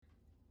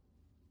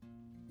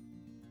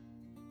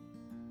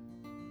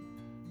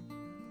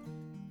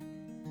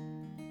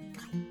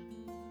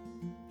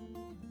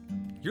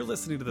You're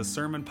listening to the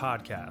Sermon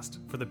Podcast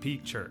for the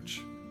Peak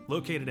Church,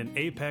 located in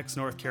Apex,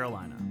 North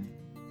Carolina.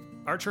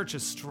 Our church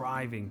is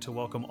striving to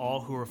welcome all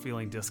who are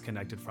feeling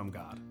disconnected from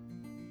God.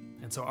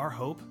 And so our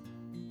hope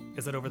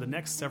is that over the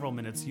next several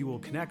minutes, you will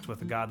connect with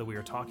the God that we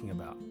are talking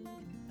about,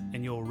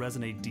 and you'll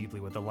resonate deeply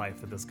with the life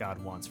that this God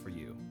wants for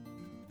you.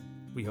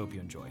 We hope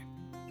you enjoy.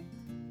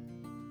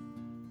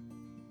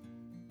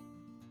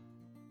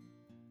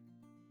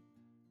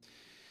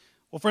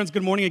 Well, friends,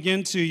 good morning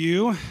again to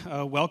you.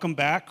 Welcome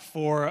back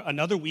for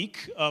another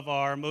week of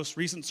our most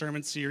recent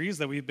sermon series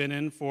that we've been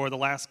in for the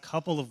last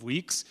couple of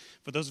weeks.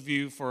 For those of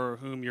you for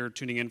whom you're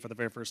tuning in for the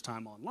very first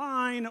time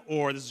online,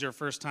 or this is your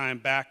first time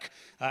back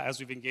as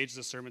we've engaged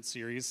this sermon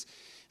series,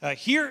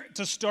 here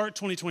to start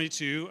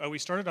 2022, we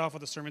started off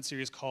with a sermon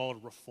series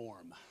called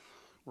Reform.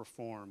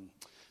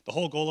 The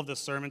whole goal of this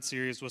sermon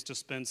series was to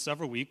spend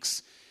several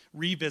weeks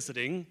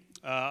revisiting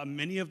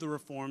many of the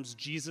reforms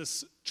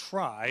Jesus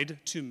tried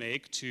to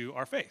make to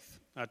our faith,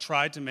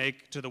 tried to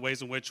make to the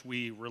ways in which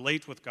we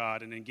relate with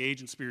God and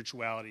engage in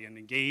spirituality and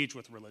engage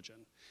with religion.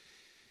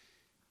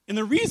 And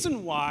the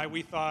reason why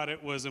we thought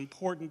it was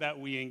important that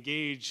we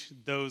engage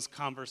those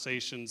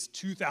conversations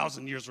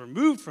 2,000 years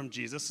removed from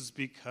Jesus is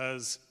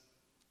because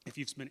if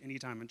you've spent any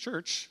time in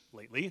church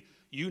lately,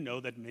 you know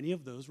that many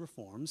of those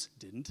reforms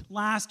didn't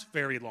last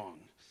very long.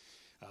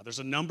 There's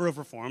a number of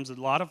reforms, a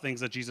lot of things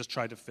that Jesus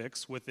tried to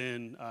fix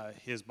within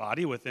his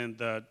body, within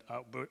the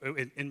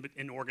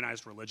in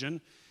organized religion,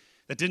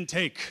 that didn't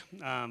take.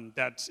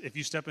 That if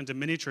you step into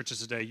many churches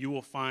today, you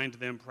will find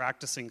them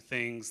practicing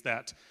things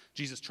that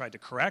Jesus tried to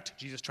correct,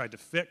 Jesus tried to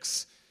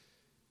fix.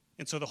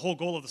 And so the whole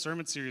goal of the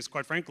sermon series,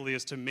 quite frankly,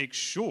 is to make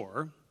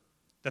sure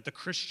that the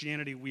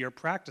Christianity we are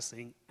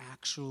practicing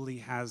actually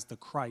has the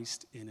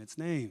Christ in its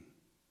name,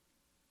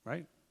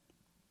 right?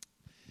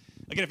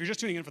 Again, if you're just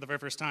tuning in for the very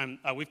first time,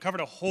 we've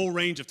covered a whole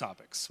range of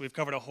topics.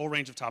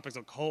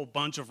 A whole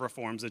bunch of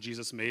reforms that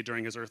Jesus made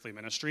during his earthly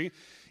ministry.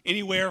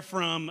 Anywhere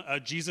from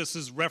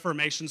Jesus'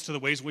 reformations to the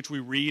ways in which we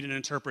read and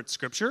interpret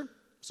Scripture.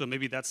 So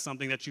maybe that's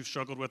something that you've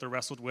struggled with or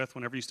wrestled with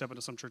whenever you step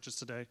into some churches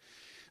today.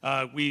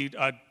 We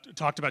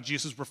talked about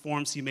Jesus'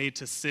 reforms he made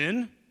to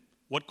sin.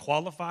 What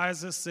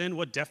qualifies as sin?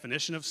 What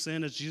definition of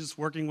sin is Jesus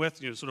working with?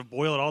 Sort of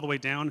boil it all the way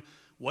down.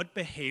 What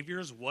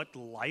behaviors, what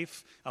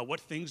life,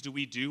 what things do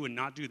we do and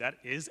not do that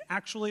is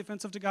actually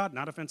offensive to God,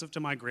 not offensive to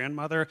my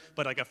grandmother,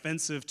 but like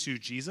offensive to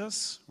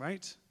Jesus,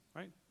 right?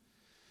 And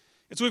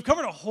so we've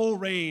covered a whole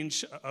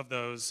range of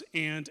those,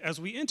 and as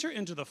we enter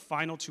into the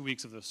final 2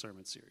 weeks of this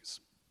sermon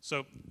series,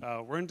 so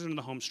we're into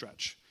the home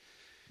stretch,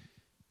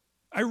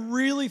 I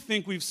really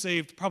think we've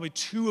saved probably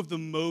two of the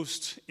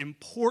most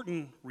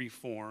important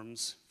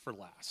reforms for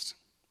last.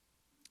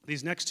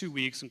 These next 2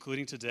 weeks,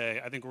 including today,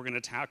 I think we're going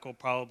to tackle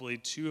probably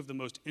two of the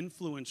most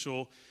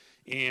influential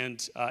and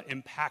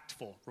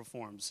impactful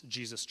reforms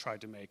Jesus tried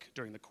to make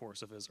during the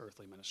course of his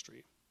earthly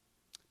ministry.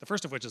 The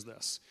first of which is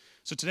this.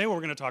 So today what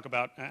we're going to talk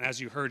about, as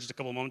you heard just a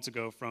couple moments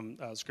ago from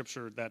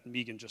scripture that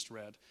Megan just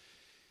read,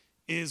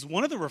 is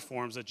one of the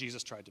reforms that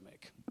Jesus tried to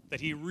make, that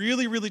he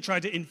really, really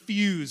tried to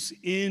infuse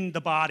in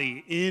the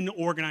body, in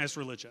organized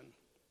religion,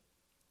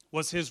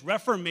 was his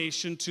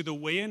reformation to the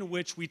way in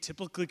which we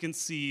typically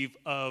conceive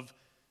of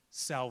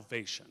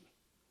salvation.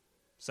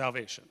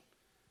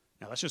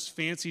 Now, that's just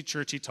fancy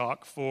churchy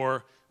talk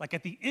for, like,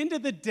 at the end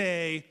of the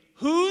day,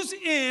 who's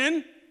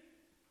in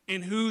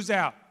and who's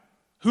out?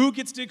 Who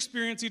gets to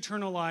experience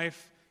eternal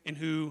life and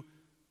who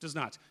does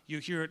not? You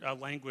hear a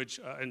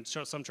language, in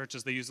some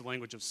churches they use the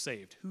language of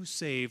saved. Who's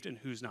saved and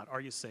who's not? Are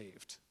you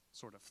saved?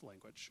 Sort of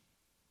language.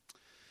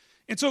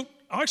 And so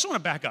I actually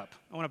want to back up.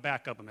 I want to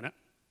back up a minute.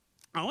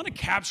 I want to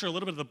capture a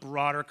little bit of the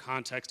broader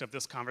context of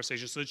this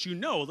conversation so that you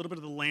know a little bit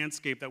of the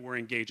landscape that we're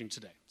engaging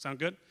today. Sound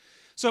good?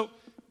 So,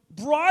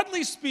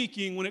 broadly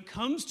speaking, when it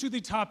comes to the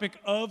topic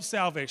of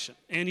salvation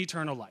and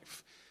eternal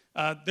life,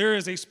 there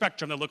is a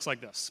spectrum that looks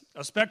like this.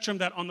 A spectrum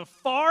that on the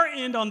far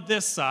end on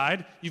this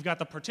side, you've got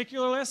the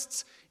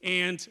particularists,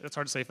 and that's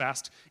hard to say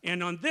fast,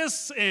 and on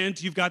this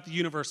end, you've got the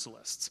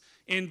universalists.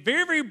 And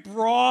very, very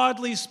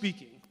broadly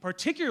speaking,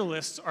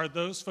 particularists are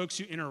those folks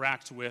you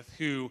interact with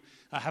who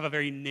have a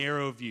very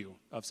narrow view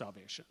of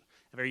salvation,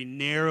 a very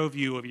narrow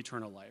view of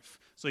eternal life.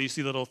 So you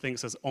see little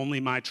things that says,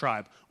 only my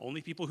tribe, only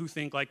people who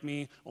think like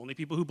me, only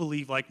people who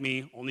believe like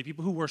me, only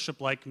people who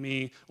worship like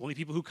me, only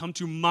people who come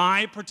to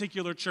my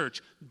particular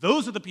church.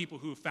 Those are the people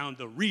who have found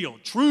the real,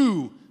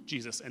 true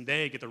Jesus, and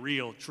they get the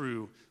real,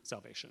 true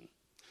salvation.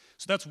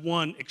 So that's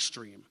one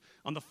extreme.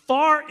 On the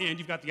far end,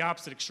 you've got the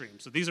opposite extreme.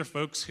 So these are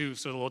folks who,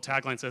 so the little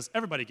tagline says,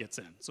 everybody gets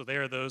in. So they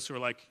are those who are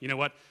like, you know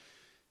what?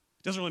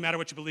 It doesn't really matter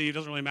what you believe. It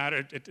doesn't really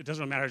matter. It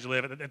doesn't really matter how you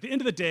live. At the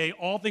end of the day,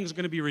 all things are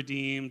going to be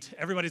redeemed.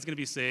 Everybody's going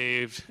to be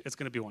saved. It's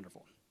going to be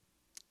wonderful.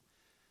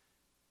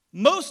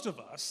 Most of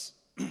us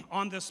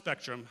on this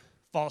spectrum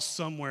fall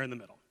somewhere in the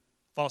middle.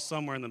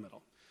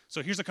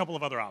 So here's a couple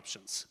of other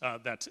options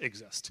that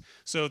exist.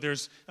 So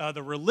there's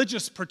the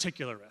religious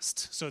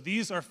particularist. So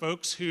these are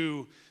folks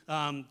who,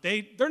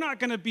 they're not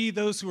going to be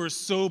those who are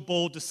so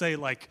bold to say,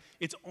 like,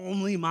 it's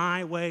only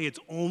my way, it's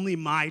only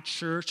my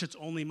church, it's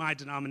only my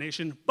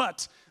denomination.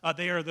 But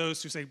they are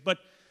those who say, but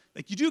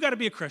like, you do got to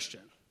be a Christian.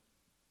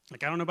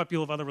 Like, I don't know about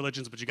people of other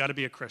religions, but you got to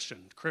be a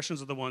Christian.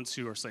 Christians are the ones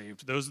who are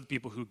saved. Those are the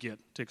people who get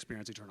to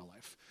experience eternal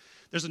life.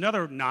 There's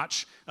another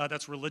notch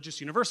that's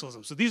religious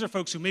universalism. So these are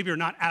folks who maybe are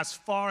not as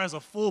far as a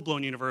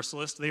full-blown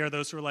universalist. They are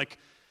those who are like,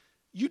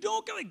 you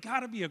don't really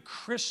got to be a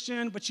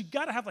Christian, but you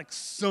got to have like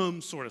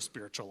some sort of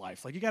spiritual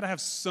life. Like, you got to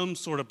have some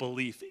sort of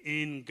belief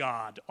in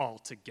God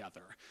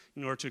altogether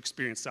in order to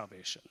experience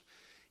salvation.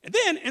 And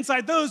then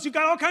inside those, you've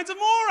got all kinds of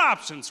more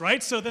options,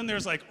 right? So then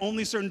there's like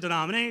only certain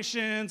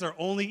denominations or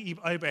only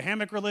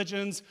Abrahamic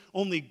religions,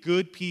 only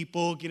good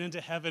people get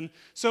into heaven.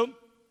 So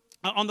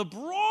on the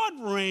broad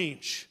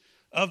range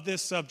of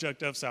this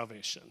subject of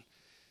salvation,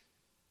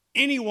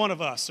 any one of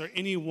us or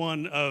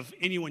anyone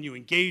you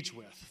engage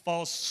with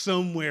falls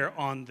somewhere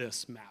on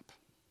this map.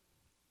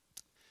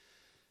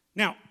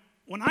 Now,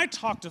 when I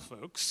talk to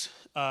folks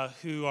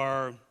who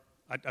are,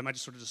 I might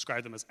just sort of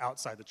describe them as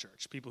outside the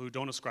church, people who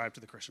don't ascribe to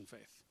the Christian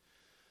faith,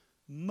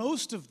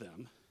 most of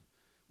them,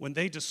 when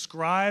they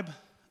describe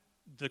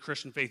the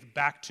Christian faith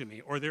back to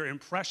me, or their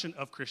impression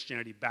of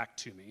Christianity back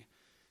to me,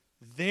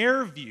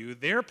 their view,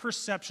 their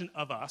perception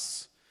of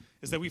us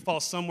is that we fall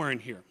somewhere in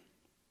here.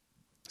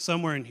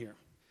 Somewhere in here.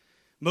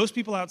 Most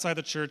people outside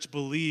the church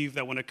believe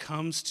that when it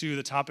comes to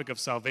the topic of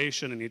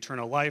salvation and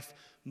eternal life,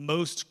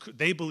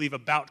 they believe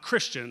about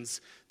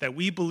Christians that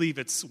we believe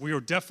we are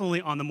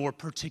definitely on the more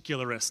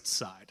particularist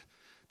side.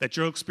 That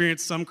you'll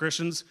experience some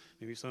Christians,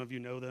 maybe some of you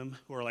know them,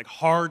 who are like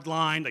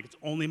hard-line, like it's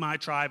only my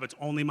tribe, it's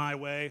only my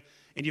way.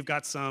 And you've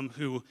got some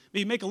who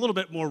maybe make a little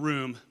bit more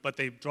room, but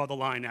they draw the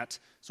line at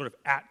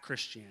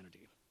Christianity.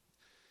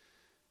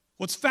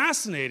 What's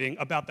fascinating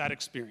about that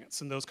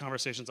experience and those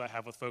conversations I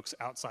have with folks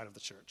outside of the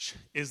church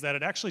is that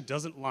it actually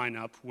doesn't line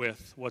up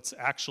with what's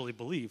actually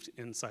believed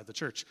inside the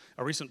church.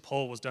 A recent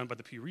poll was done by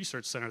the Pew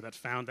Research Center that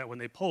found that when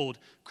they polled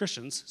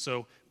Christians,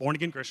 so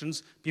born-again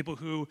Christians, people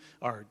who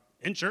are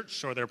in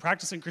church or they're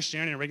practicing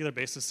Christianity on a regular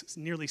basis,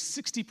 nearly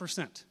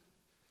 60%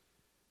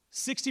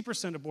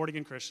 of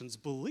born-again Christians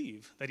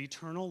believe that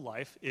eternal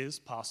life is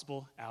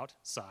possible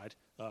outside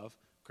of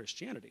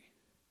Christianity.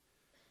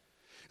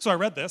 So I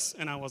read this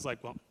and I was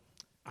like, well,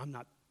 I'm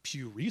not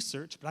Pew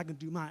Research, but I can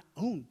do my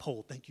own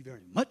poll. Thank you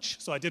very much.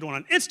 So I did one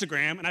on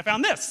Instagram, and I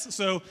found this.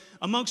 So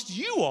amongst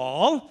you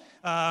all,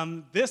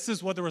 this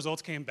is what the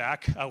results came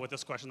back with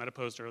this question that I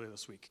posed earlier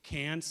this week.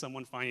 Can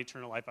someone find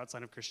eternal life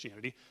outside of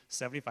Christianity?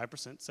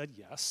 75% said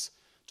yes.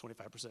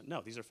 25%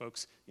 no. These are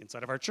folks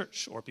inside of our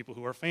church or people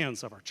who are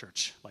fans of our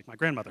church, like my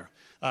grandmother,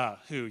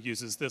 who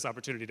uses this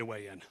opportunity to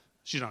weigh in.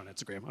 She's not on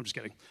Instagram. I'm just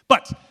kidding.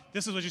 But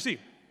this is what you see,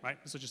 right?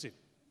 This is what you see.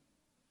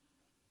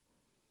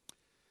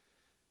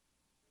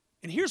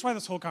 And here's why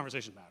this whole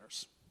conversation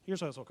matters.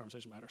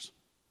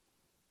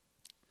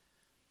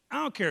 I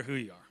don't care who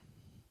you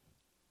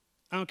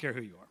are.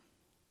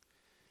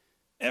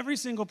 Every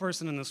single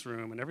person in this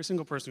room and every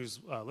single person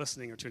who's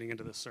listening or tuning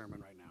into this sermon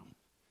right now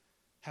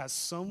has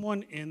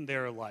someone in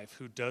their life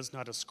who does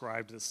not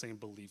ascribe to the same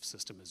belief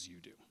system as you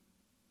do.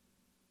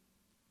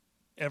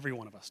 Every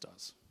one of us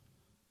does.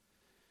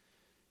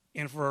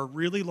 And for a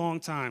really long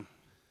time,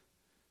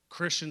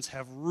 Christians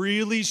have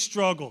really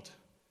struggled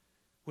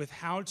with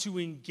how to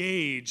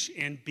engage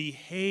and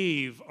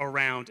behave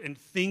around and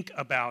think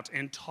about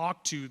and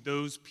talk to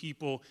those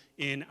people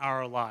in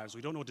our lives.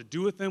 We don't know what to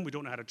do with them. We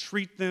don't know how to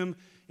treat them.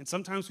 And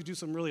sometimes we do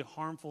some really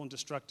harmful and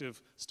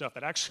destructive stuff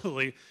that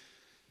actually,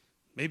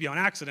 maybe on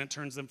accident,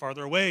 turns them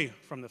farther away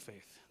from the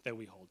faith that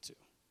we hold to.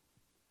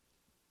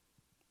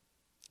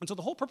 And so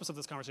the whole purpose of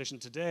this conversation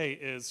today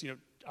is,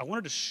 I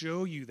wanted to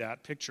show you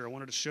that picture. I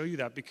wanted to show you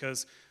that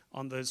because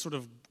on the sort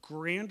of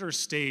grander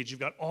stage, you've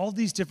got all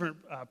these different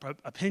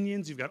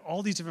opinions, you've got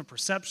all these different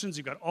perceptions,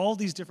 you've got all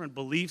these different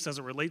beliefs as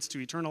it relates to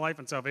eternal life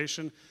and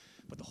salvation.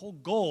 But the whole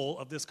goal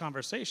of this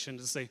conversation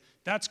is to say,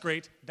 that's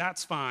great,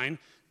 that's fine.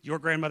 Your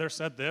grandmother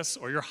said this,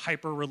 or your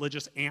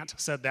hyper-religious aunt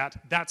said that,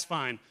 that's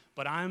fine.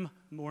 But I'm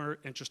more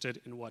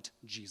interested in what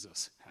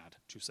Jesus had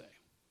to say.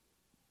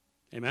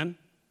 Amen?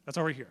 That's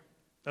why we're here.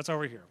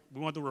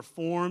 We want the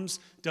reforms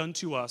done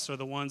to us are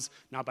the ones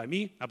not by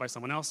me, not by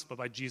someone else, but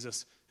by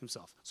Jesus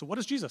himself. So what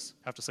does Jesus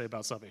have to say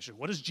about salvation?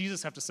 What does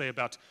Jesus have to say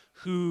about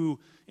who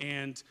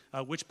and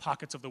which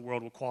pockets of the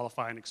world will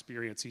qualify and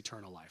experience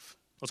eternal life?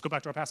 Let's go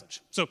back to our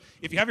passage. So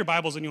if you have your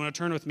Bibles and you want to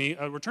turn with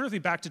me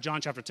back to John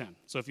chapter 10.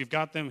 So if you've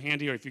got them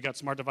handy or if you've got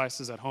smart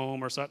devices at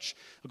home or such,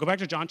 we'll go back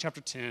to John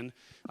chapter 10.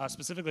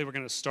 Specifically, we're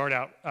going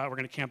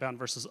to camp out in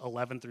verses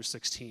 11 through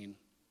 16.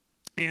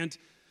 And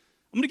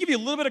I'm going to give you a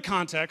little bit of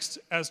context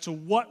as to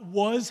what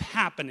was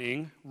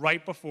happening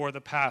right before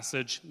the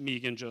passage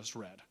Megan just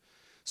read.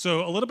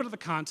 So a little bit of the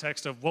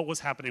context of what was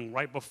happening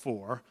right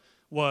before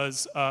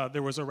was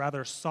there was a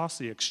rather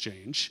saucy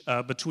exchange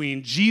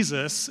between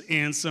Jesus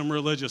and some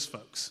religious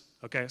folks,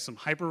 okay? Some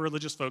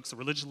hyper-religious folks, some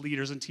religious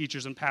leaders and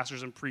teachers and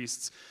pastors and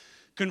priests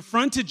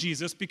confronted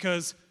Jesus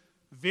because,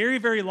 very,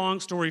 very long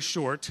story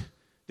short,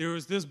 there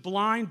was this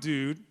blind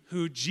dude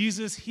who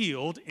Jesus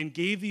healed and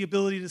gave the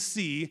ability to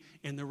see,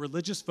 and the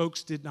religious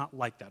folks did not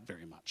like that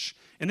very much.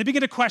 And they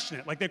began to question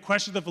it. Like, they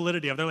questioned the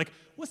validity of it. They're like,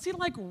 was he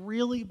like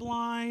really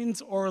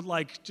blind, or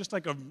like just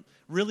like a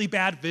really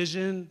bad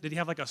vision? Did he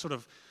have like a sort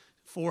of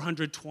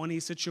 420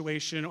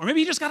 situation? Or maybe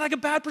he just got like a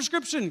bad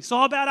prescription. He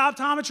saw a bad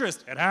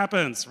optometrist. It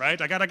happens, right?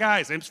 I got a guy.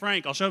 His name's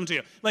Frank. I'll show him to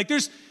you. Like,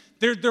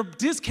 they're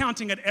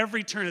discounting at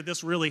every turn that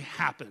this really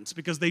happens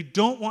because they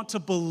don't want to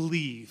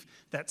believe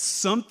that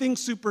something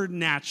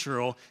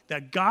supernatural,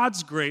 that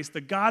God's grace,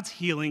 that God's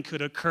healing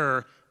could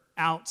occur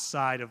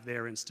outside of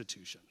their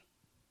institution.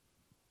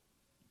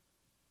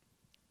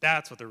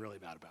 That's what they're really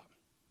mad about.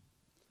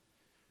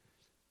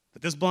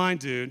 But this blind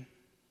dude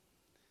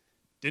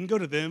didn't go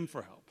to them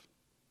for help,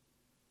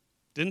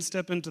 didn't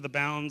step into the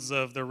bounds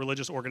of their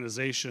religious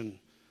organization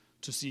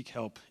to seek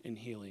help in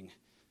healing.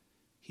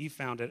 He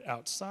found it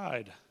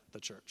outside the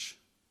church.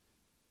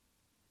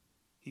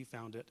 He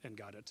found it and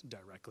got it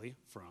directly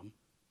from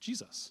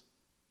Jesus.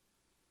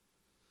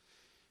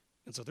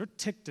 And so they're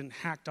ticked and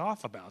hacked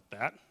off about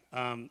that.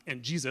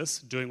 And Jesus,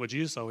 doing what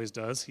Jesus always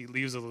does, he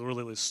leaves a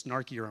really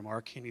snarky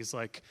remark, and he's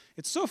like,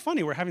 it's so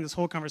funny we're having this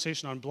whole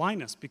conversation on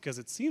blindness because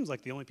it seems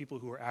like the only people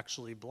who are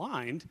actually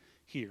blind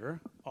here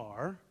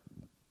are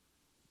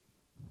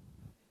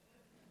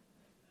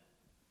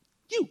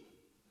you.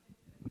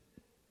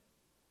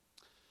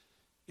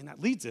 And that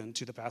leads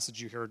into the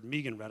passage you heard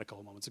Megan read a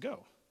couple moments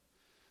ago.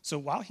 So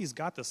while he's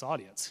got this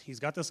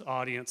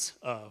audience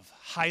of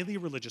highly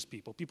religious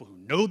people who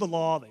know the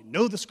law, they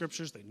know the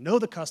scriptures, they know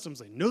the customs,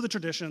 they know the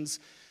traditions,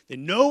 they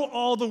know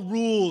all the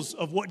rules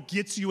of what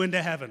gets you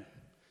into heaven.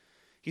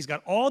 He's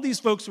got all these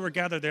folks who are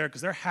gathered there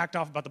because they're hacked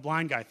off about the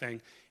blind guy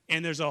thing.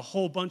 And there's a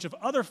whole bunch of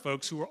other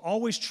folks who are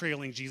always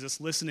trailing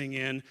Jesus, listening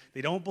in. They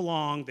don't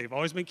belong. They've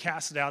always been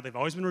casted out. They've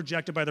always been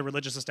rejected by the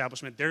religious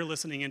establishment. They're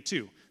listening in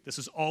too. This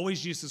is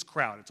always Jesus'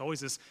 crowd. It's always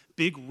this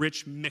big,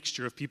 rich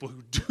mixture of people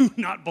who do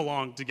not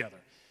belong together.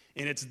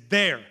 And it's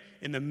there,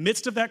 in the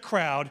midst of that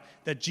crowd,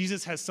 that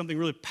Jesus has something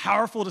really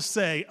powerful to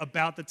say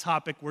about the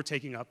topic we're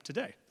taking up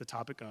today, the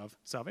topic of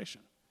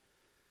salvation.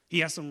 He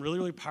has some really,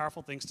 really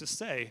powerful things to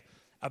say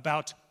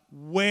about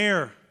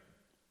where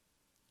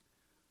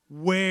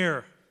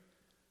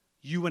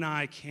you and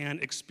I can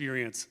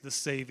experience the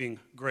saving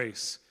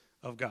grace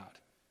of God.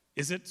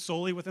 Is it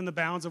solely within the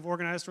bounds of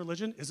organized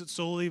religion? Is it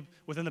solely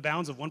within the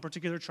bounds of one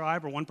particular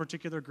tribe or one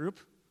particular group?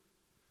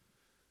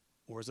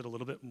 Or is it a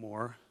little bit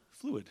more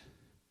fluid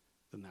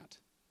than that?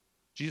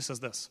 Jesus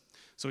says this.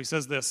 So he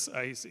says this,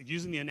 he's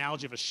using the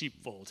analogy of a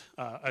sheepfold,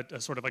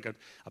 a sort of like a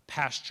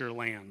pasture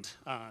land.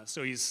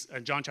 So he's,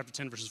 in John chapter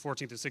 10, verses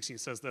 14 through 16, he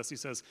says this. He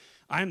says,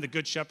 I am the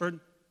good shepherd.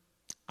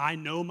 I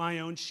know my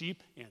own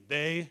sheep, and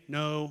they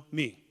know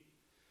me.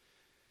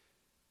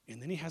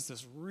 And then he has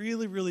this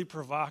really, really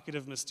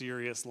provocative,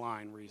 mysterious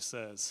line where he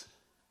says,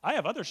 I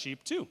have other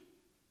sheep too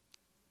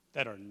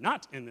that are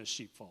not in this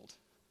sheepfold,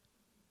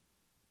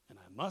 and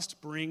I must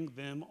bring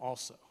them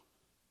also.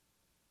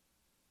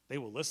 They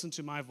will listen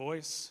to my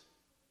voice,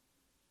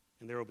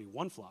 and there will be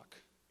one flock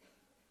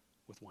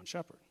with one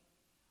shepherd.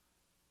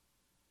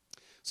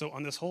 So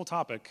on this whole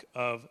topic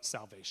of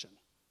salvation,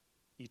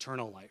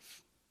 eternal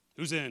life,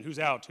 who's in, who's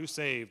out, who's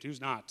saved, who's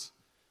not,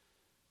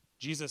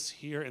 Jesus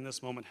here in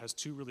this moment has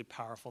two really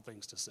powerful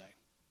things to say.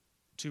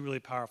 Two really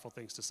powerful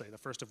things to say, the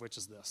first of which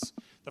is this.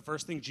 The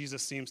first thing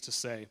Jesus seems to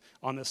say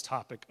on this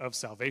topic of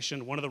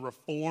salvation, one of the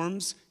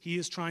reforms he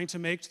is trying to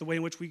make to the way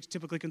in which we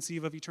typically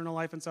conceive of eternal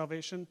life and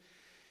salvation,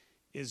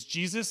 is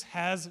Jesus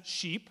has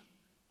sheep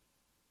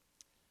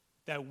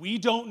that we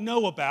don't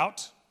know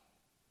about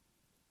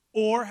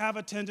or have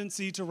a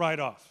tendency to write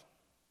off.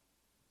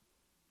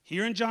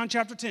 Here in John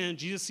chapter 10,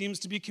 Jesus seems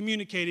to be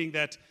communicating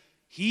that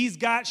he's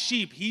got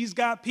sheep, he's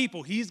got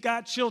people, he's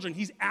got children,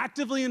 he's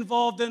actively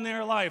involved in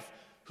their life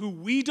who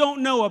we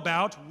don't know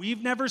about,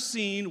 we've never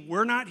seen,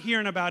 we're not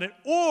hearing about it,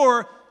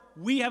 or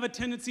we have a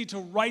tendency to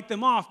write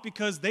them off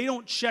because they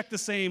don't check the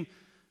same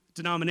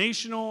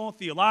denominational,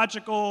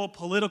 theological,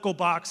 political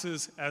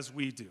boxes as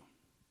we do.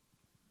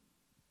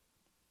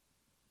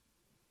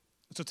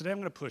 So today I'm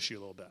going to push you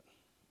a little bit.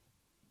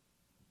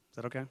 Is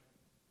that okay? It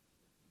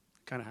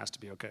kind of has to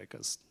be okay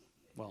because,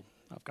 well,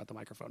 I've got the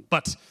microphone.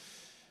 But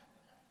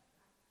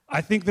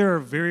I think there are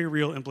very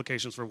real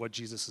implications for what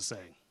Jesus is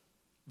saying.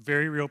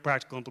 Very real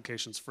practical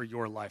implications for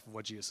your life of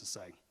what Jesus is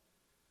saying.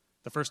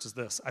 The first is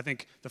this. I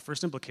think the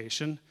first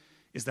implication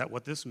is that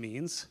what this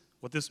means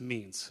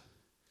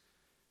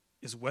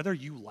is whether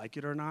you like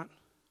it or not,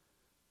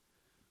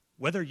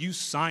 whether you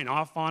sign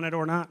off on it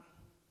or not,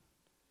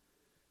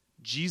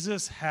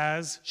 Jesus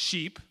has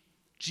sheep,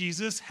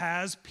 Jesus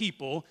has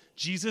people,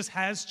 Jesus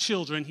has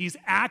children. He's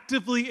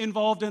actively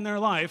involved in their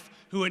life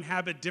who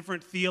inhabit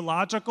different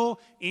theological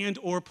and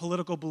or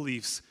political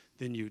beliefs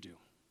than you do.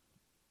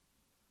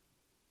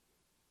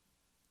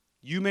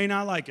 You may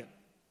not like it,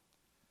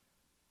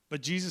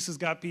 but Jesus has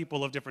got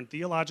people of different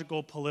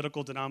theological,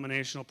 political,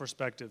 denominational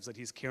perspectives that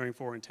he's caring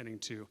for and tending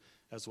to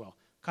as well.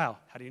 Kyle,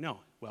 how do you know?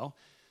 Well,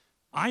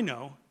 I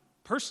know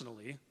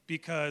personally,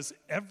 because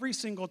every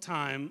single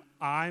time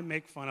I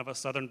make fun of a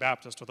Southern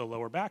Baptist with a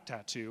lower back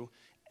tattoo,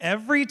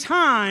 every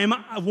time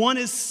one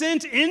is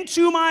sent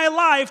into my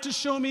life to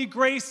show me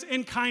grace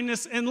and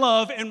kindness and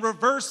love and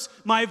reverse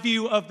my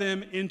view of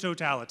them in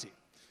totality.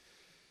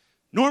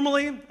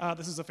 Normally,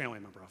 this is a family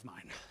member of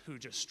mine who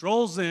just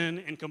strolls in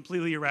and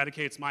completely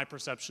eradicates my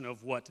perception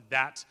of what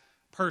that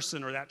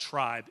person or that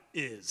tribe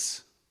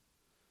is.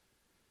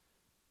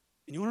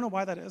 And you want to know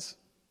why that is?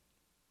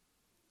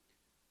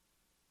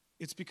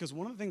 It's because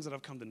one of the things that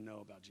I've come to know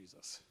about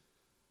Jesus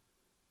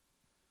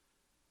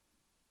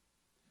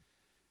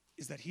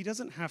is that he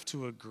doesn't have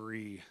to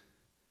agree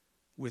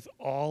with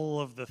all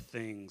of the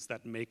things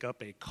that make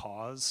up a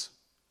cause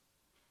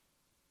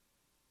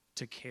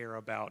to care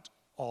about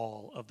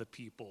all of the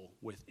people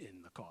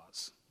within the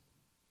cause.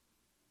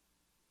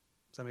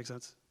 Does that make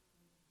sense?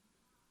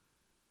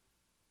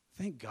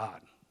 Thank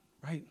God,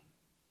 right?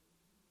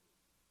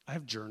 I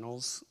have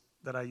journals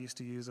that I used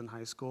to use in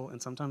high school,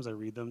 and sometimes I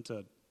read them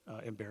to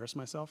embarrass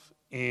myself.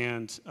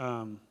 And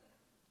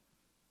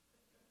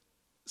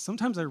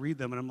sometimes I read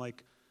them, and I'm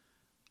like,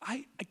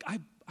 I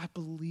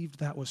believed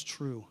that was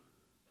true.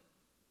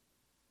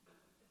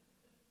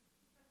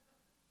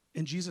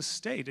 And Jesus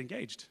stayed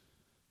engaged,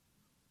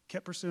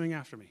 kept pursuing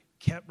after me,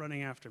 kept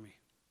running after me.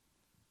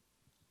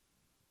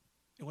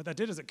 And what that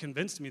did is it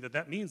convinced me that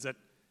that means that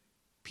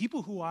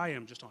people who I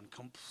am just on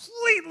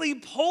completely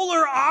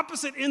polar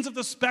opposite ends of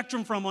the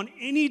spectrum from on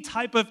any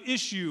type of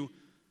issue,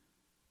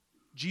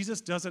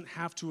 Jesus doesn't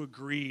have to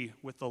agree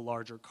with the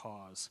larger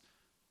cause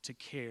to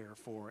care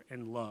for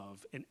and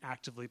love and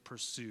actively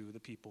pursue the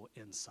people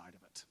inside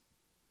of it.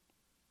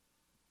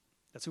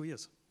 That's who he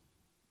is.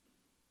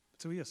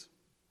 That's who he is.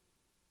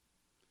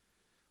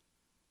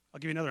 I'll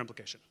give you another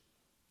implication.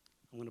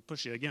 I'm going to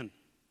push you again,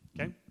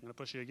 okay? I'm going to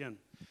push you again.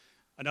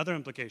 Another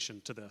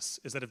implication to this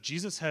is that if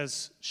Jesus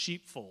has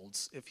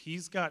sheepfolds, if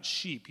he's got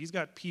sheep, he's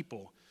got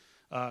people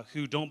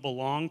who don't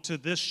belong to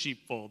this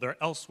sheepfold, they're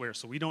elsewhere,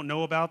 so we don't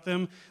know about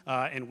them,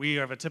 and we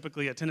have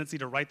typically a tendency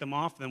to write them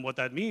off, then what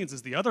that means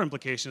is the other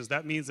implication is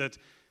that means that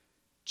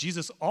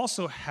Jesus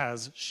also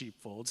has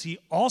sheepfolds. He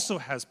also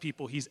has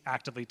people he's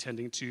actively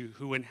tending to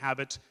who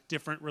inhabit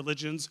different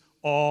religions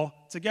all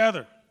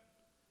together.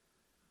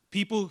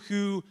 People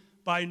who,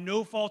 by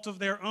no fault of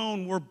their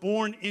own, were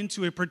born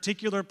into a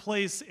particular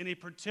place in a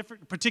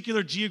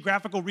particular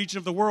geographical region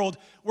of the world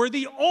where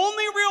the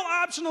only real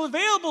option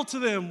available to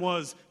them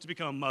was to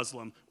become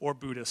Muslim or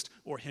Buddhist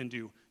or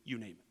Hindu, you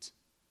name it.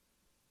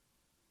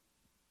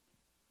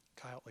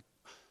 Kyle,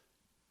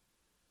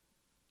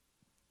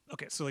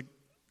 okay, so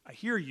I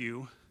hear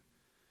you,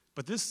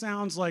 but this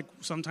sounds like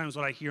sometimes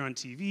what I hear on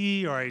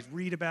TV or I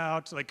read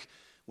about, like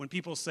when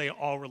people say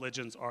all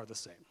religions are the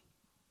same.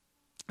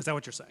 Is that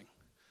what you're saying?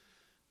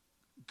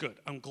 Good.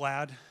 I'm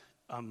glad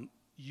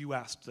you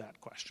asked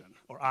that question,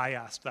 or I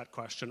asked that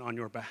question on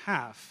your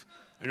behalf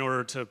in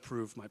order to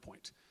prove my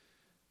point.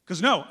 Because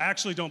no, I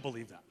actually don't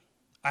believe that.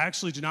 I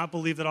actually do not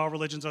believe that all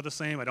religions are the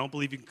same. I don't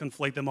believe you can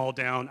conflate them all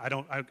down.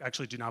 I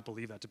actually do not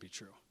believe that to be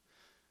true.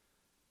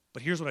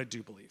 But here's what I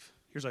do believe.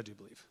 Here's what I do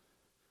believe.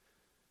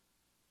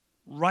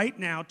 Right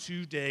now,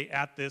 today,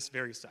 at this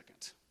very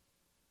second,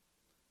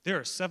 there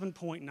are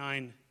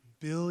 7.9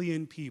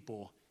 billion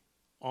people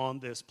on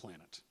this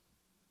planet.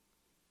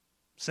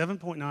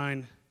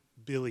 7.9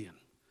 billion.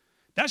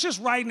 That's just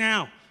right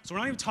now. So we're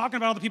not even talking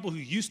about all the people who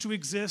used to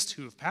exist,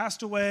 who have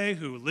passed away,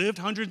 who lived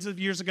hundreds of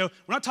years ago.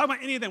 We're not talking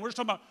about any of them. We're just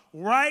talking about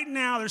right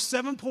now, there's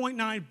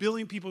 7.9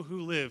 billion people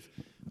who live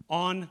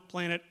on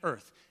planet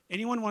Earth.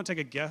 Anyone want to take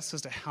a guess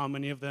as to how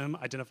many of them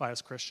identify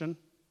as Christian?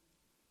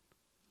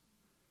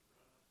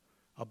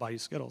 I'll buy you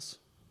Skittles.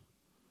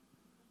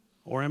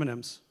 Or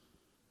M&Ms.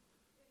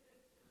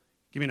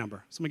 Give me a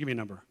number. Somebody give me a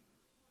number.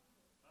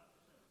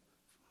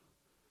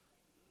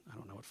 I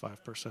don't know what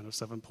 5% of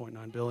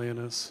 7.9 billion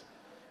is.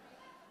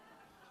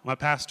 I'm a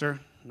pastor,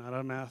 not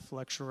a math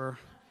lecturer.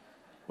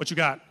 What you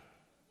got?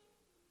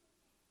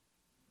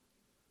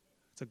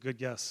 It's a good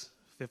guess,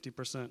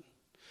 50%.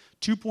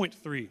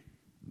 2.3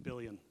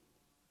 billion.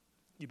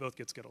 You both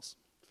get Skittles.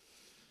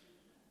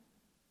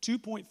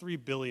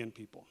 2.3 billion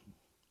people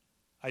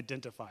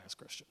identify as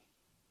Christian.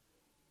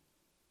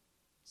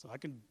 So I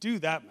can do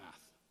that math.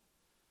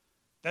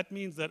 That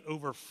means that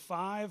over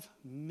 5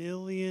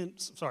 billion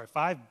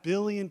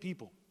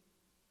people,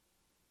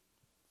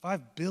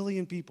 5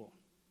 billion people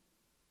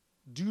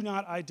do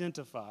not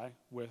identify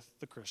with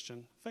the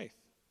Christian faith.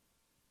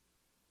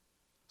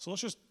 So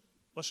let's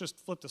just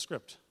flip the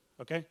script,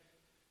 okay?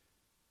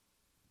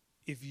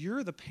 If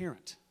you're the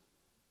parent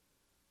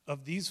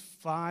of these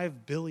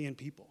 5 billion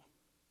people,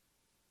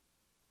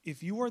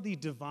 if you are the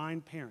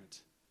divine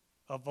parent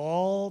of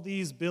all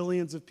these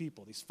billions of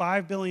people, these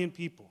 5 billion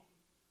people,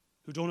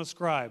 who don't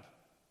ascribe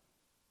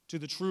to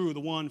the true, the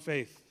one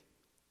faith,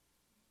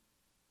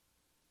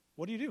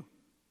 what do you do?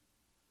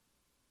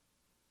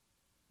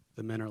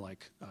 The men are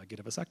like,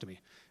 get a vasectomy.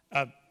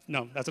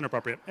 No, that's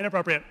inappropriate.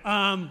 Inappropriate.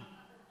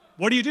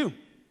 What do you do?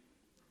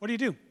 What do you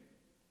do?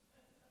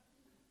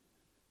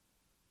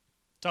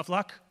 Tough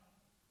luck?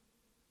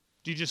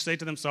 Do you just say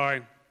to them,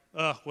 sorry,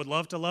 would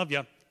love to love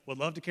you, would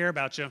love to care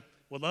about you,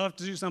 would love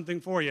to do something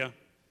for you.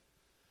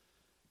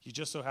 You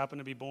just so happen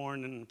to be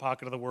born in a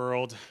pocket of the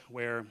world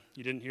where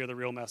you didn't hear the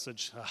real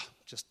message.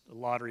 Just a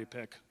lottery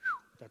pick.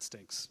 Whew, that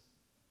stinks.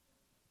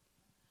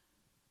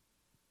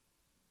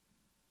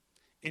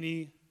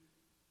 Any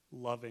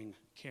loving,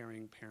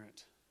 caring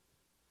parent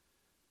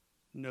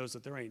knows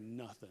that there ain't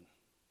nothing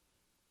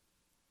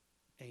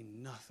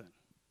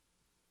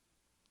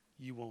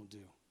you won't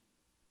do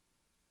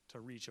to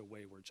reach a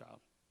wayward child.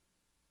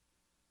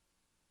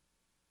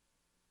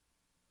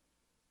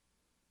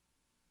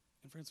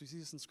 And friends, we see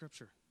this in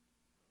Scripture.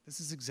 This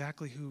is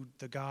exactly who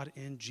the God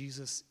in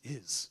Jesus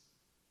is.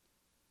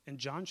 In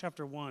John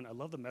chapter 1, I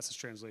love the Message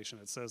translation.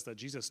 It says that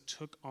Jesus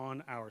took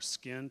on our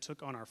skin,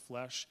 took on our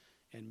flesh,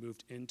 and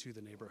moved into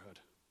the neighborhood.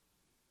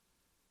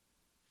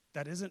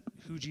 That isn't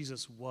who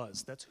Jesus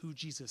was. That's who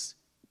Jesus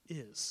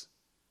is.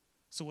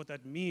 So what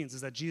that means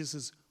is that Jesus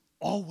is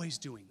always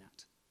doing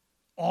that,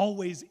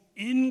 always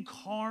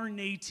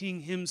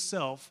incarnating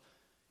himself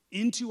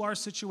into our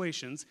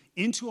situations,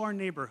 into our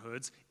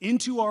neighborhoods,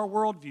 into our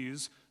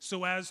worldviews,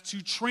 so as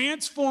to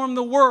transform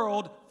the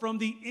world from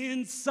the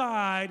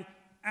inside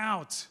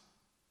out.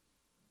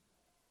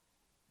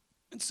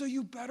 And so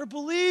you better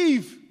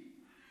believe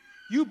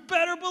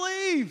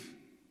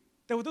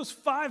that with those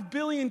 5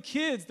 billion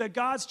kids that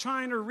God's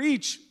trying to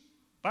reach,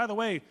 by the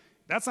way,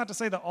 that's not to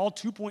say that all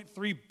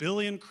 2.3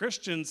 billion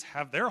Christians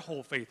have their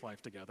whole faith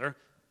life together,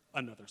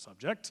 another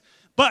subject,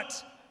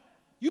 but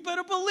you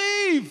better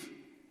believe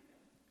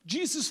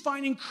Jesus is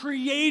finding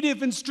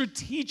creative and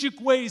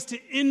strategic ways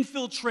to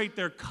infiltrate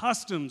their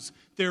customs,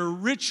 their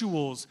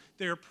rituals,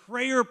 their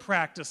prayer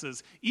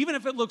practices, even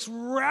if it looks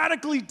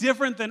radically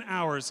different than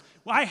ours.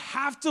 I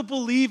have to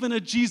believe in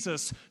a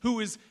Jesus who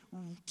is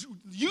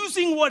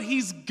using what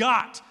he's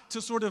got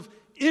to sort of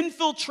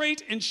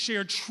infiltrate and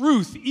share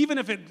truth, even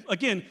if it,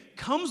 again,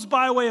 comes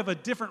by way of a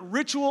different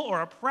ritual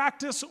or a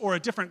practice or a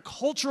different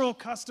cultural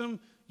custom,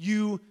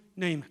 you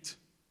name it.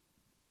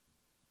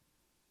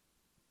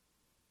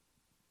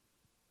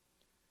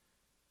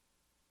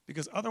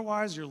 Because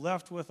otherwise, you're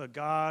left with a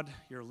God,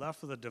 you're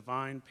left with a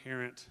divine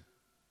parent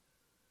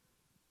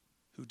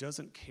who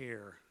doesn't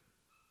care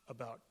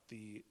about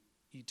the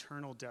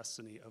eternal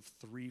destiny of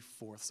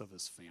 3/4 of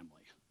his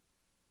family.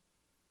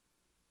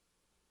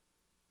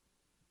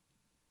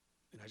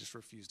 And I just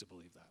refuse to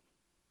believe that.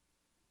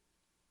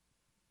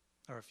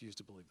 I refuse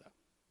to believe that.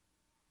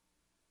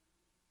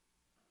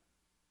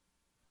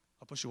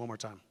 I'll push you one more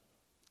time.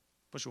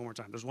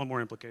 There's one more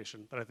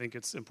implication that I think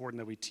it's important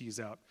that we tease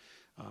out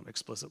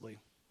explicitly.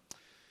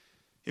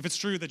 If it's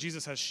true that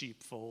Jesus has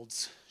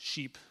sheepfolds,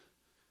 sheep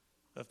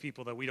of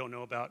people that we don't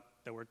know about,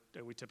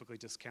 that we typically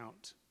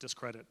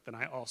discredit, then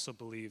I also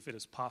believe it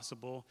is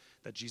possible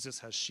that Jesus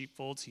has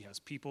sheepfolds, he has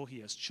people, he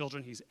has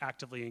children, he's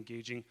actively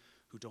engaging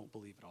who don't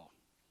believe at all.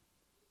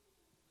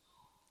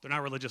 They're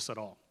not religious at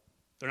all.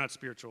 They're not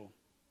spiritual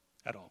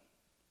at all.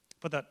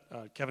 Put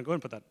that, Kevin, go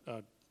ahead and put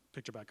that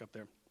picture back up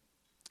there.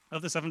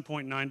 Of the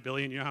 7.9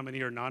 billion, you know how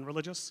many are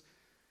non-religious?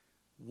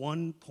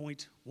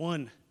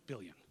 1.1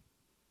 billion.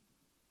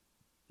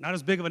 Not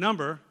as big of a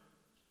number,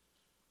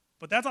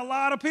 but that's a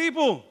lot of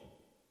people.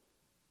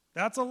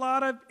 That's a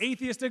lot of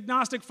atheist,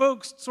 agnostic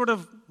folks sort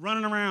of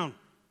running around.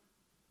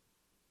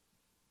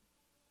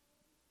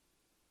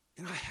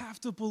 And I have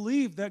to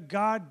believe that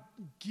God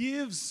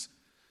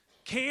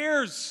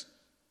cares,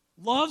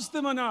 loves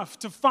them enough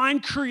to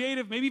find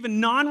creative, maybe even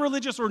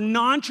non-religious or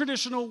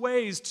non-traditional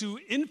ways to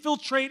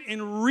infiltrate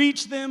and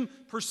reach them,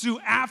 pursue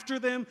after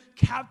them,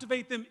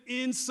 captivate them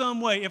in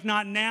some way. If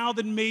not now,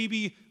 then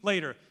maybe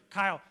later.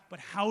 Kyle, but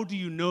how do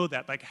you know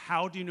that? Like,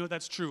 how do you know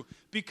that's true?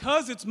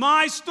 Because it's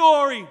my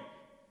story.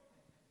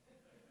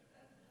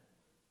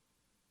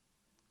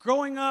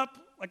 Growing up,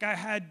 like I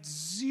had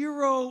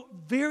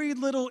very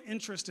little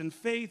interest in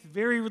faith,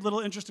 very little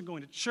interest in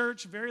going to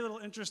church, very little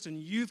interest in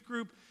youth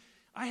group.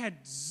 I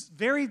had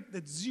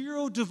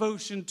zero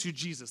devotion to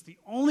Jesus. The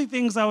only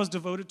things I was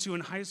devoted to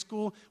in high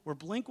school were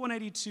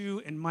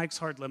Blink-182 and Mike's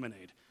Hard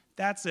Lemonade.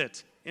 That's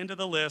it. End of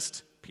the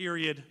list.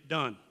 Period.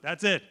 Done.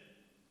 That's it.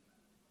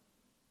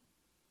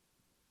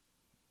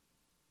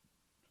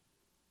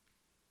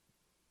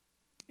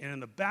 And in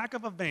the back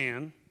of a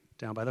van,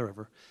 down by the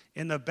river,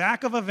 in the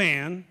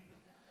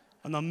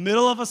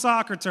middle of a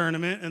soccer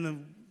tournament, and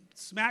then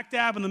smack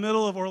dab in the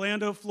middle of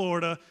Orlando,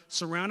 Florida,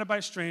 surrounded by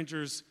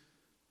strangers,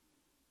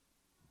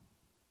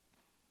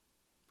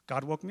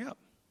 God woke me up.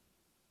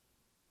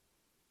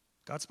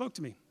 God spoke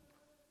to me.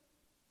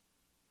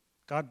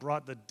 God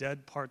brought the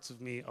dead parts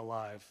of me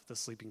alive, the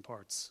sleeping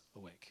parts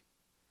awake.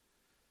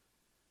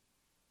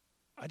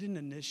 I didn't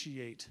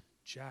initiate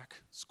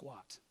jack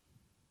squat.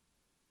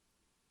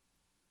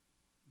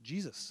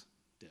 Jesus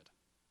did.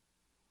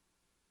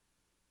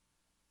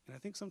 And I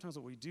think sometimes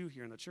what we do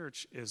here in the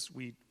church is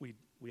we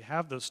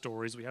have those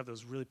stories, we have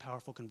those really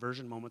powerful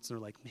conversion moments, and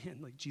they're like, man,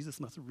 like Jesus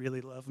must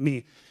really love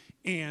me.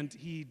 And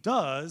he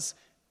does,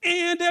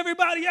 and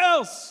everybody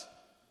else.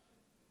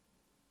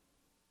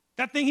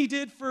 That thing he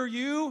did for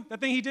you,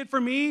 that thing he did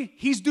for me,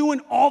 he's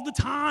doing all the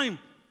time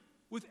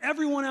with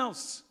everyone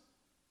else.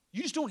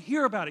 You just don't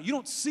hear about it. You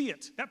don't see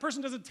it. That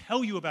person doesn't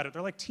tell you about it.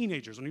 They're like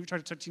teenagers. When you try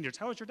to talk to teenagers,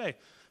 how was your day?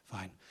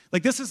 Fine.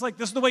 This is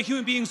the way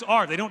human beings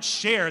are. They don't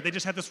share. They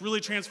just have this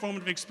really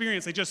transformative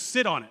experience. They just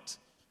sit on it.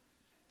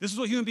 This is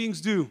what human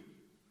beings do,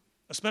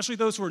 especially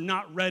those who are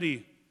not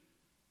ready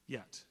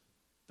yet.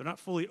 They're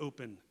not fully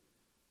open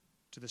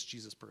to this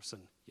Jesus person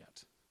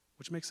yet,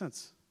 which makes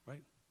sense,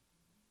 right?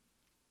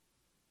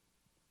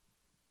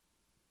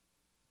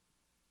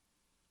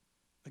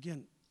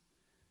 Again,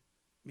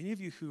 many of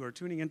you who are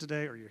tuning in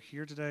today or you're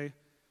here today,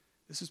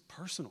 this is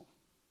personal.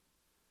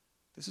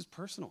 This is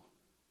personal.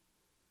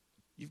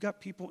 You've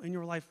got people in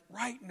your life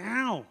right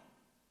now,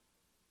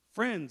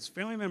 friends,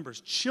 family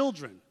members,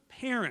 children,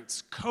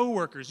 parents,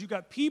 coworkers. You've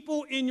got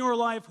people in your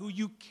life who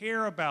you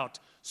care about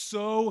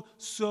so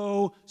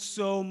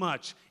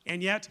much.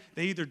 And yet,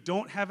 they either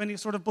don't have any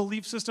sort of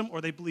belief system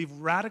or they believe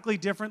radically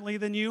differently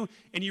than you.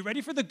 And you ready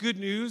for the good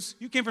news?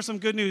 You came for some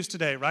good news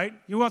today, right?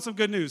 You want some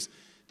good news.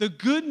 The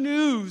good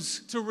news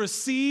to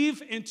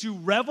receive and to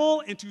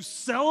revel and to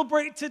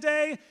celebrate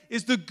today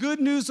is the good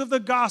news of the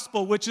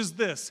gospel, which is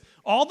this.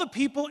 All the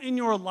people in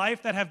your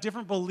life that have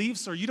different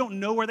beliefs or you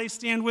don't know where they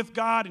stand with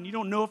God and you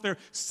don't know if they're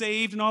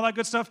saved and all that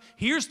good stuff,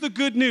 here's the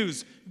good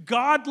news.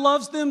 God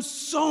loves them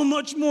so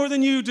much more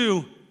than you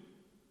do.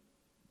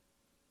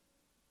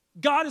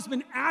 God has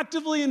been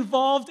actively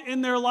involved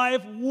in their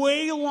life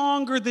way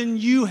longer than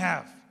you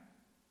have.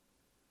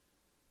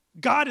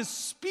 God is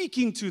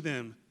speaking to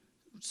them,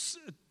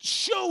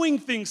 showing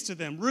things to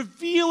them,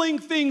 revealing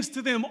things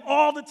to them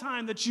all the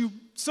time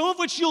some of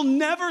which you'll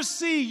never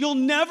see, you'll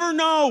never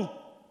know.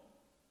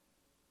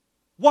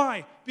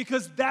 Why?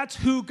 Because that's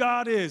who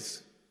God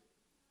is.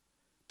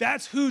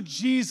 That's who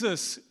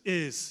Jesus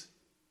is.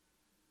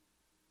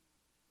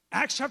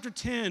 Acts chapter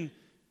 10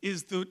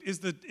 is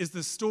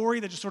the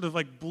story that just sort of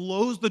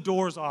blows the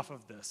doors off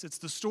of this. It's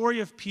the story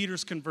of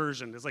Peter's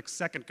conversion, his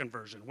second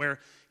conversion, where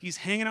he's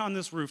hanging out on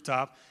this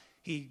rooftop,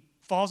 he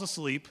falls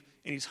asleep,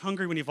 and he's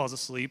hungry when he falls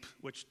asleep,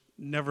 which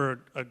never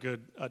a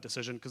good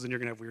decision, because then you're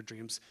going to have weird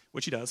dreams,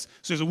 which he does.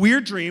 So there's a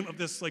weird dream of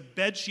this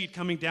bed sheet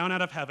coming down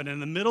out of heaven, and in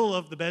the middle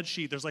of the bed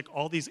sheet, there's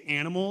all these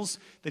animals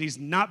that he's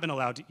not been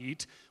allowed to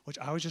eat, which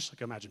I always just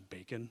imagine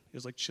bacon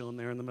is chilling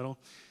there in the middle.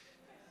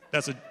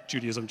 That's a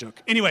Judaism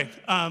joke. Anyway,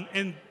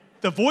 and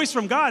the voice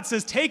from God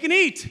says, take and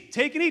eat,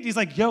 take and eat. He's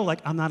like,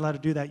 I'm not allowed to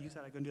do that. You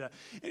said I couldn't do that.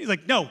 And he's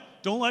like, no,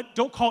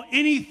 don't call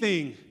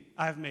anything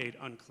I've made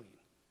unclean.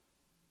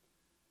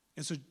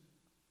 And so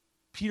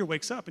Peter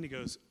wakes up and he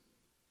goes,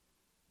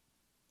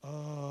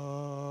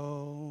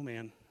 oh,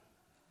 man.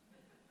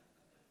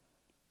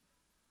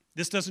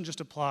 This doesn't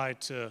just apply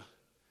to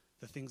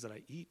the things that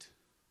I eat.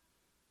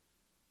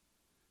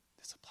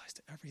 This applies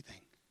to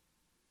everything.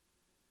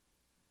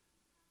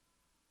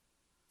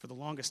 For the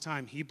longest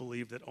time, he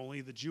believed that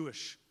only the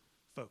Jewish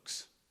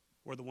folks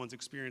were the ones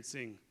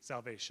experiencing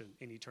salvation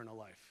in eternal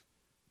life.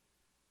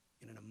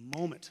 And in a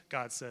moment,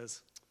 God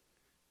says,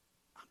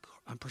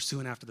 I'm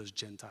pursuing after those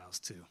Gentiles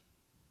too.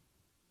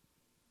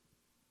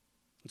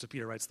 And so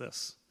Peter writes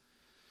this.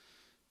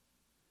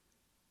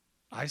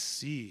 I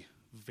see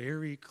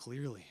very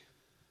clearly.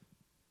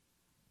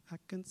 I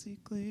can see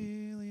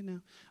clearly now.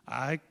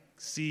 I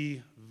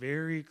see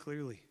very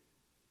clearly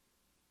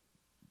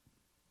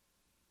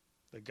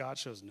that God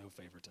shows no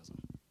favoritism.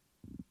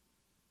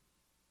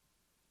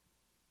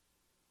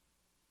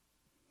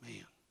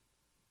 Man.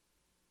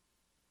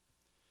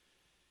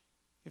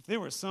 If there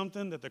was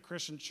something that the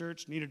Christian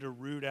church needed to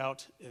root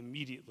out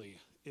immediately,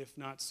 if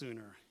not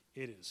sooner,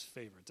 it is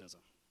favoritism.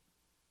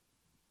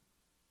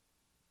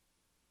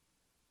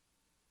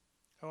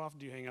 How often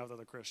do you hang out with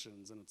other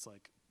Christians and it's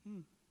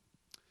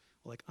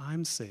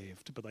I'm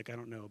saved, but I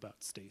don't know about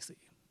Stacy.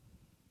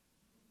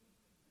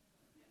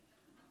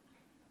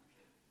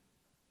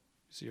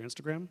 See your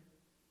Instagram?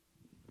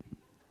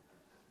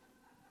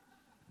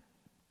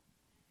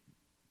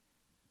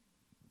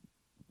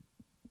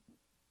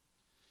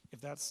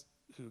 If that's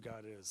who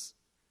God is,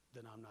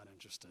 then I'm not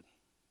interested.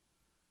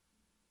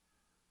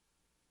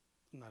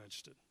 I'm not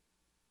interested.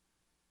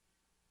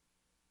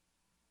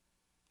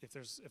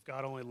 If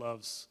God only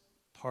loves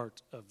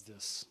part of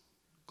this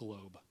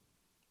globe,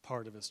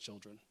 part of his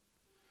children,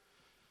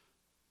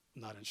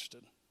 I'm not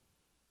interested.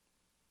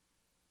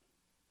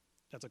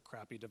 That's a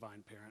crappy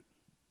divine parent,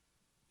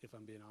 if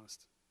I'm being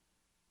honest.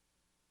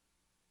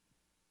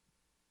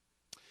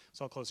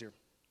 So I'll close here.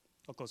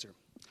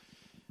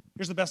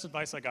 Here's the best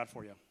advice I got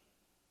for you.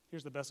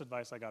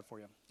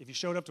 If you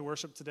showed up to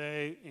worship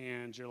today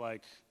and you're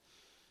like,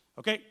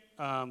 okay,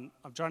 I'm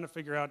trying to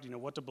figure out,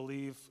 what to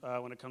believe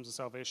when it comes to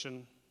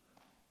salvation,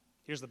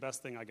 here's the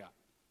best thing I got.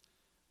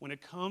 When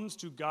it comes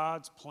to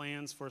God's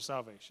plans for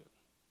salvation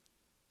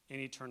and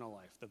eternal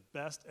life, the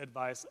best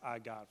advice I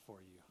got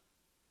for you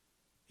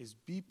is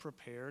be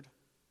prepared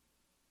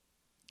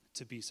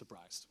to be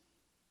surprised.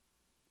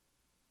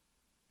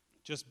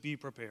 Just be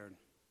prepared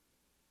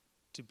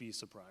to be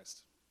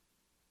surprised.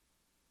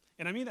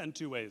 And I mean that in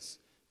two ways.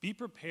 Be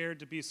prepared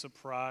to be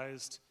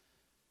surprised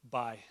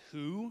by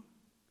who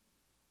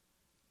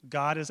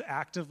God is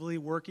actively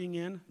working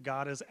in,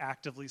 God is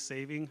actively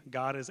saving,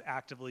 God is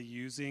actively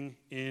using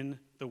in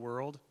the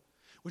world,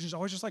 which is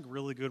always just like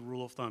really good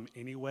rule of thumb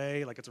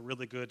anyway. Like it's a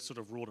really good sort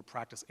of rule to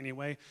practice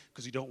anyway,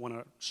 because you don't want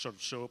to sort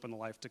of show up in the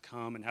life to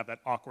come and have that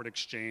awkward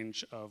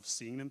exchange of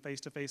seeing them face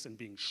to face and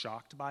being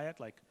shocked by it.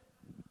 Like,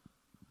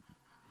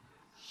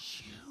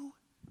 you?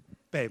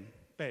 Babe,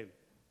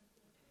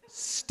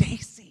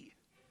 Stacy.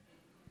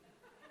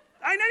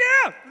 I know,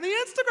 yeah, the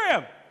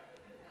Instagram.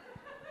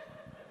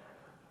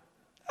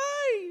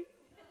 Hi.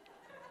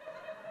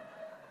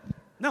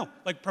 No,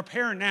 like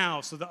prepare now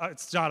so that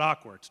it's not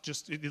awkward.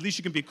 Just at least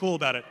you can be cool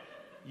about it.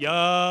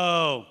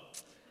 Yo,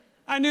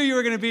 I knew you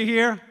were going to be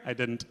here. I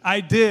didn't.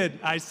 I did.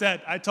 I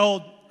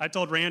told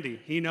Randy.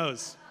 He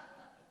knows.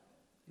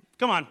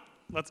 Come on,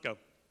 let's go.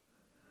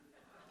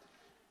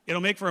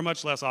 It'll make for a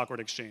much less awkward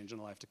exchange in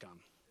the life to come.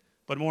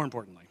 But more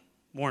importantly,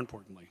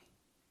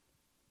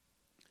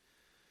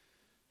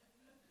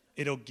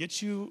 it'll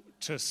get you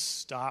to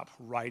stop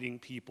writing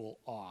people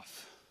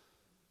off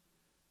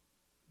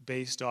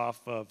based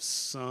off of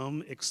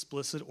some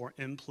explicit or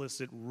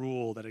implicit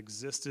rule that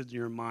existed in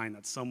your mind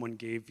that someone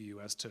gave you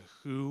as to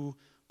who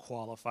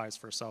qualifies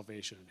for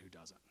salvation and who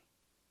doesn't.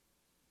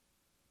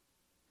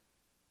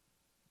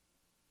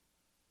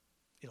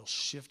 It'll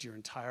shift your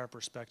entire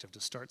perspective to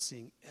start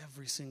seeing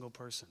every single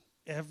person,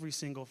 every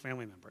single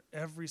family member,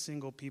 every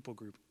single people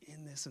group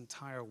in this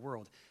entire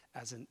world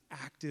as an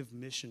active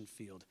mission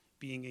field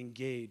being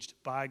engaged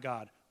by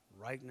God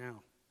right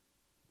now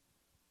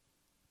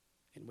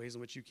in ways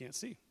in which you can't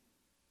see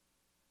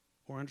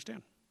or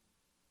understand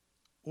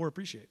or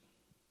appreciate.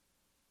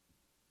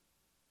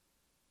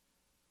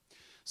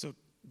 So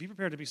be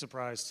prepared to be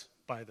surprised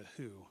by the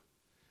who.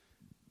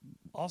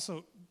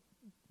 Also,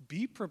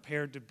 be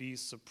prepared to be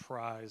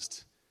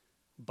surprised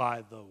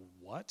by the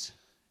what.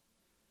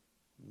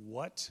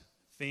 What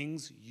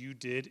things you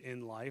did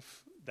in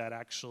life that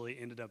actually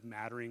ended up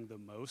mattering the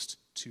most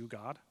to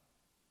God.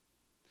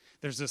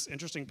 There's this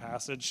interesting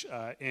passage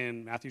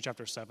in Matthew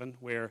chapter 7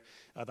 where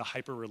the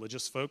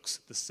hyper-religious folks,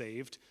 the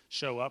saved,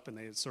 show up and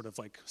they sort of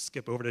like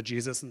skip over to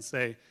Jesus and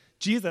say,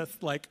 Jesus,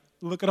 like,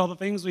 look at all the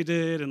things we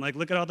did and like,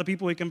 look at all the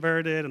people we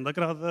converted and look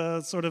at all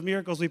the sort of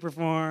miracles we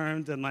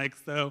performed and like,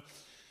 so,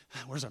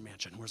 where's our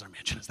mansion?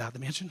 Is that the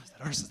mansion? Is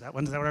that ours? Is that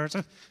one? Is that what ours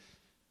is?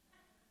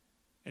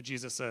 And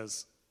Jesus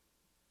says,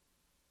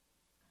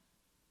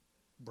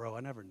 bro,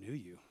 I never knew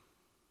you.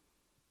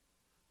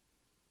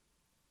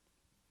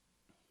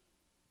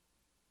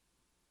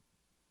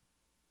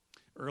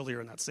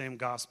 Earlier in that same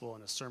gospel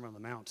in his Sermon on the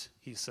Mount,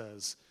 he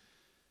says,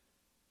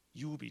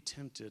 you will be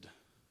tempted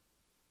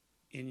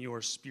in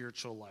your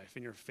spiritual life,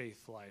 in your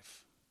faith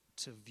life,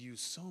 to view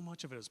so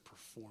much of it as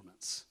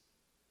performance,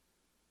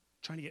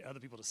 trying to get other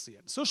people to see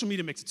it. Social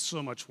media makes it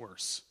so much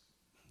worse.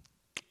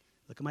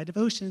 Look at my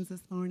devotions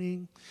this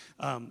morning.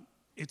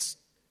 It's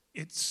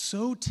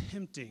so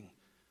tempting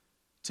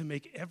to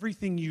make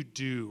everything you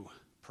do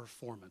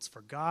performance,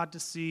 for God to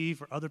see,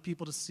 for other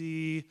people to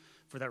see,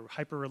 for that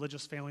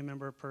hyper-religious family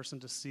member person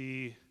to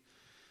see.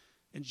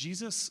 And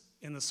Jesus,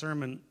 in the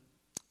Sermon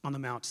on the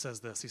Mount, says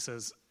this. He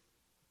says,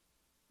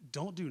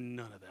 don't do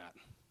none of that.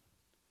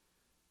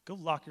 Go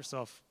lock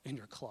yourself in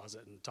your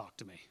closet and talk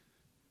to me.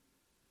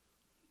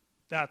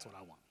 That's what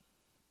I want.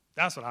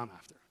 That's what I'm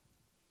after.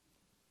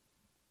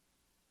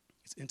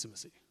 It's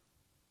intimacy.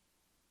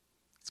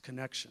 It's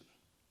connection.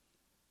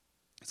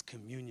 It's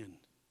communion.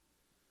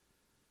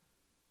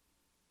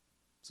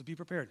 So be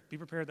prepared. Be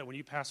prepared that when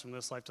you pass from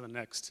this life to the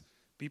next,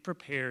 be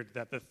prepared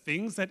that the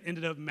things that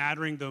ended up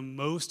mattering the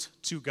most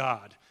to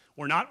God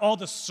were not all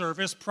the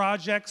service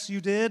projects you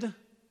did,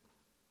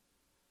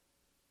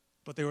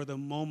 but they were the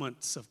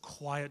moments of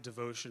quiet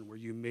devotion where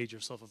you made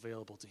yourself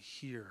available to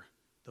hear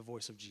the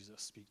voice of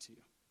Jesus speak to you.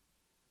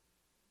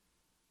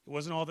 It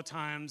wasn't all the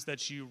times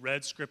that you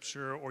read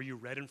scripture or you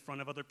read in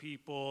front of other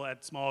people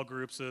at small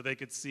groups so they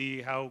could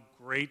see how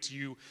great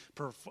you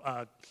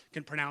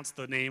can pronounce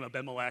the name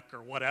Abimelech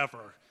or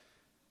whatever.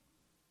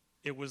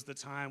 It was the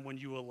time when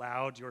you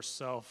allowed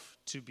yourself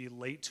to be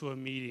late to a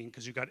meeting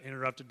because you got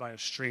interrupted by a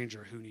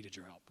stranger who needed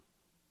your help.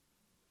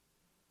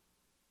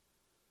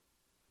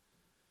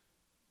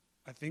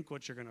 I think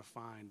what you're going to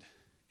find,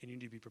 and you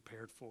need to be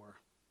prepared for,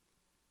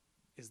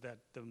 is that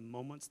the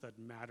moments that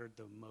mattered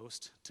the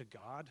most to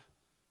God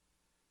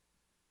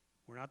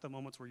were not the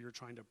moments where you're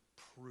trying to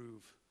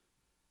prove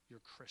your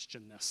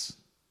Christianness,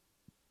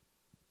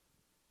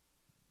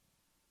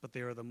 but they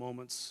are the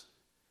moments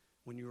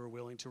when you are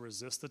willing to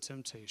resist the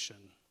temptation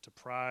to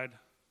pride,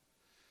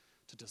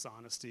 to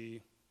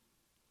dishonesty,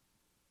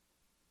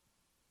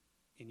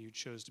 and you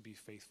chose to be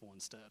faithful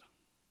instead.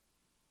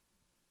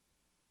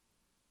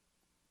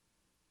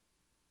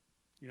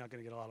 You're not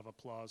going to get a lot of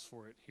applause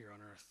for it here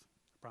on earth.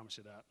 I promise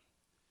you that.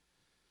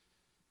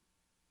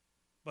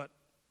 But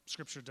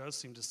Scripture does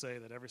seem to say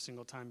that every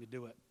single time you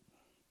do it,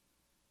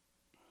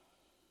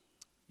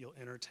 you'll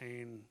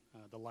entertain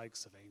the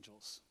likes of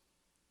angels.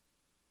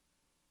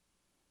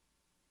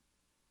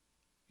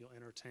 You'll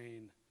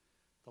entertain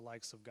the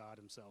likes of God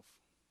himself.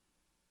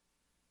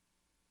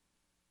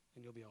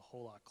 and you'll be a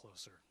whole lot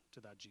closer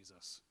to that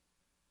Jesus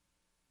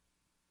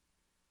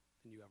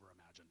than you ever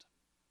imagined.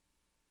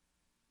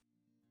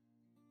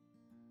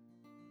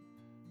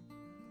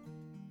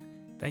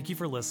 Thank you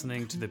for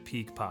listening to the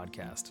Peak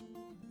Podcast.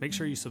 Make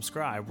sure you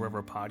subscribe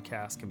wherever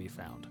podcasts can be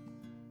found.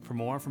 For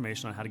more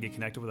information on how to get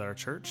connected with our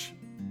church,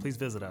 please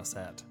visit us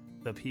at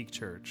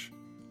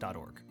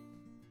thepeakchurch.org.